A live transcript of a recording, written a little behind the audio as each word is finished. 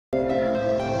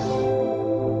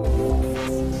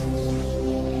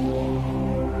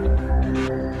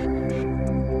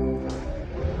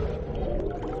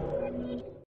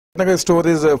Nagar store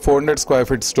is a 400 square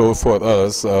feet store for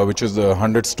us, which is a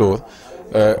 100 store,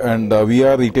 and we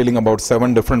are retailing about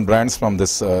 7 different brands from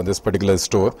this particular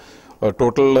store.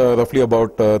 Total roughly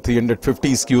about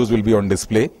 350 SKUs will be on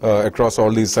display across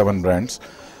all these 7 brands.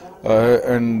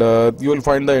 And you will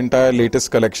find the entire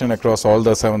latest collection across all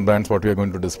the 7 brands what we are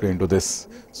going to display into this.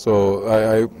 So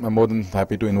I'm more than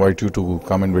happy to invite you to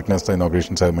come and witness the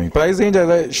inauguration ceremony. Price range, as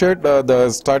I shared, the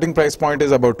starting price point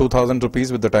is about 2,000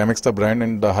 rupees with the Timex brand,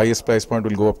 and the highest price point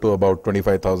will go up to about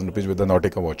 25,000 rupees with the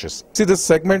Nautica watches. See, this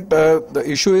segment, the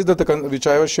issue is that which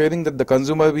I was sharing, that the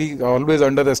consumer, we always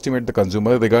underestimate the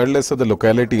consumer regardless of the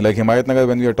locality. Like Himayatnagar,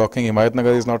 when we are talking,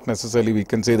 Himayatnagar is not necessarily, we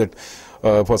can say that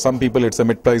for some people it's a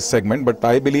mid-price segment, but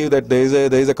I believe that there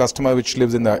is a customer which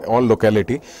lives in all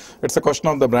locality. It's a question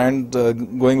of the brand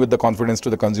going with the confidence to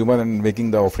the consumer and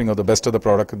making the offering of the best of the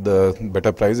product at the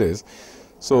better prices.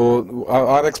 So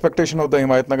our expectation of the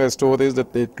Himayatnagar store is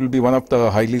that it will be one of the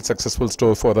highly successful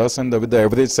stores for us, and with the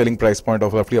average selling price point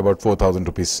of roughly about 4,000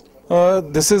 rupees.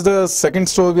 This is the second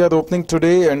store we are opening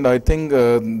today, and I think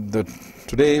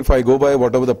today, if I go by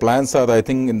whatever the plans are, I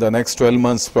think in the next 12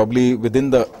 months, probably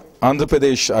within the Andhra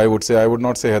Pradesh, I would say, I would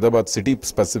not say Hyderabad city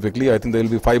specifically, I think there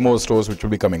will be 5 more stores which will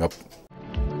be coming up.